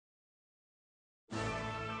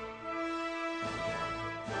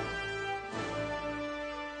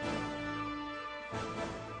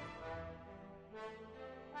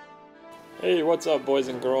Hey, what's up, boys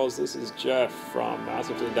and girls? This is Jeff from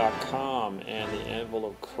Massively.com and the Anvil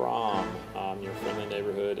of Crom, your friendly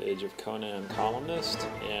neighborhood Age of Conan columnist,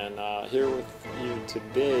 and here with you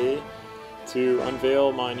today to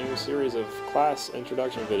unveil my new series of class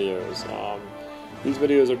introduction videos. These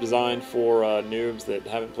videos are designed for noobs that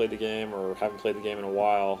haven't played the game or haven't played the game in a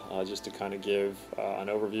while, just to kind of give an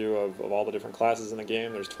overview of all the different classes in the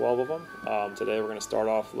game. There's 12 of them. Today we're going to start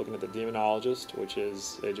off looking at the Demonologist, which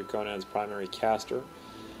is Age of Conan's primary caster.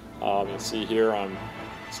 You'll see here I'm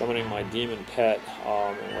summoning my demon pet,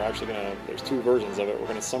 and we're actually going to, there's two versions of it. We're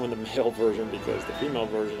going to summon the male version because the female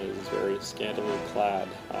version is very scantily clad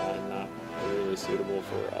and not really suitable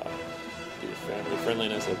for the family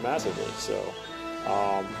friendliness of Massively. So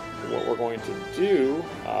what we're going to do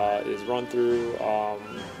is run through a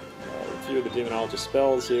few of the Demonologist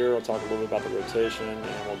spells here. I'll talk a little bit about the rotation, and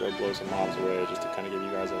we'll go blow some mobs away just to kind of give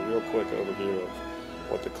you guys a real quick overview of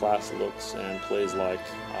what the class looks and plays like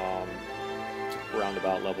around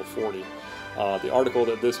about level 40. The article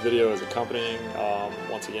that this video is accompanying,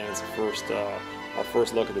 once again, it's our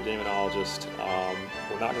first look at the Demonologist.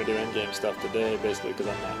 We're not going to do in-game stuff today, basically because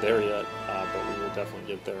I'm not there yet, but we will definitely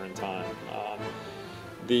get there in time.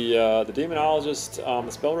 The Demonologist,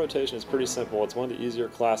 the spell rotation is pretty simple. It's one of the easier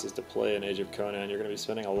classes to play in Age of Conan. You're going to be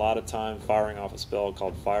spending a lot of time firing off a spell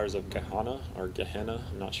called Fires of Gehenna, or Gehenna.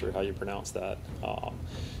 I'm not sure how you pronounce that.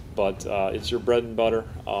 But it's your bread and butter.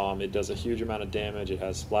 It does a huge amount of damage. It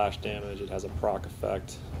has splash damage. It has a proc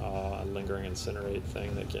effect, a lingering incinerate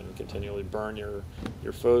thing that can continually burn your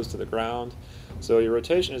foes to the ground. So your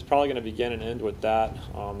rotation is probably going to begin and end with that.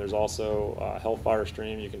 There's also Hellfire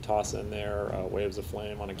Stream you can toss in there, Waves of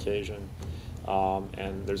Flame on occasion.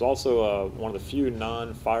 And there's also one of the few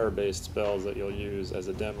non-fire-based spells that you'll use as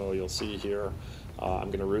a demo. You'll see here. I'm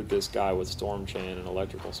going to root this guy with Storm Chain, an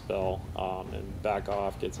electrical spell, and back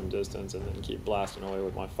off, get some distance, and then keep blasting away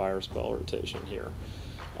with my fire spell rotation here.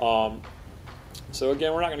 So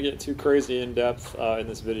again, we're not going to get too crazy in depth in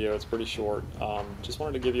this video. It's pretty short. Just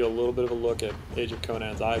wanted to give you a little bit of a look at Age of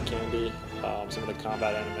Conan's eye candy, some of the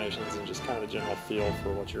combat animations, and just kind of the general feel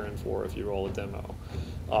for what you're in for if you roll a demo.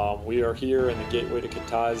 We are here in the Gateway to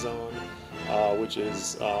Katai zone, which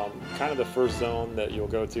is kind of the first zone that you'll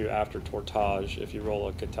go to after Tortage if you roll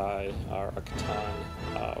a Katai or a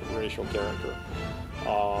Khatan racial character.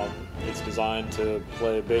 It's designed to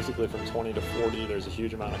play basically from 20 to 40. There's a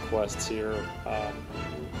huge amount of quests here.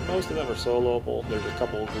 Most of them are soloable. There's a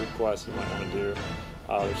couple of group quests you might want to do.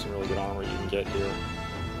 There's some really good armor you can get here.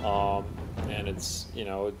 And it's, you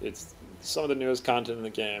know, it's some of the newest content in the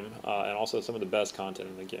game, and also some of the best content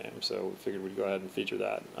in the game. So we figured we'd go ahead and feature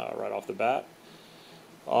that right off the bat.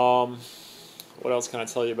 What else can I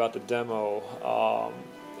tell you about the demo?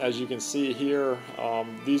 As you can see here,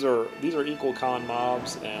 these are equal con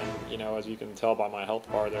mobs, and you know, as you can tell by my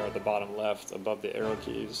health bar there at the bottom left above the arrow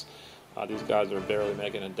keys, these guys are barely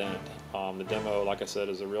making a dent. The demo, like I said,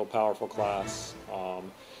 is a real powerful class.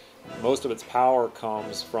 Most of its power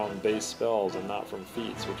comes from base spells and not from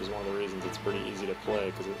feats, which is one of the reasons it's pretty easy to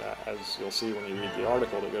play, because as you'll see when you read the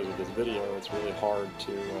article that goes with this video, it's really hard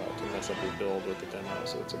to mess up your build with the demo.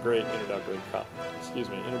 So it's a great introductory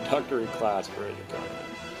class for Age of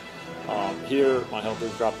Conan. Here, my health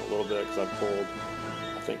is dropping a little bit because I pulled,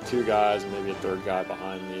 I think, 2 guys and maybe a 3rd guy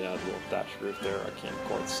behind the little thatched roof there. I can't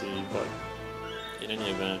quite see, but in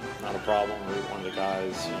any event, not a problem. Root one of the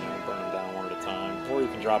guys, you know, burn them down one at a time. Or you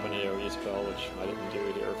can drop an AoE spell, which I didn't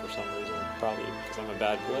do here for some reason, probably because I'm a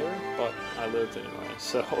bad player, but I lived anyway.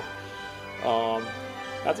 So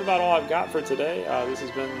that's about all I've got for today. This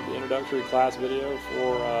has been the introductory class video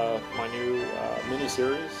for my new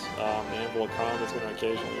mini-series, the Anvil of Crom, that's going to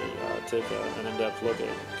occasionally take an in-depth look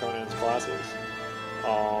at Conan's classes.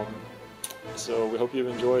 So we hope you've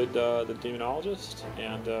enjoyed the Demonologist,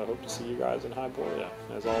 and hope to see you guys in Hyporia.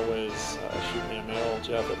 As always, shoot me a mail,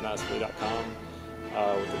 Jeff@massively.com,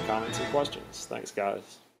 with your comments and questions. Thanks,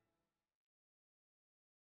 guys.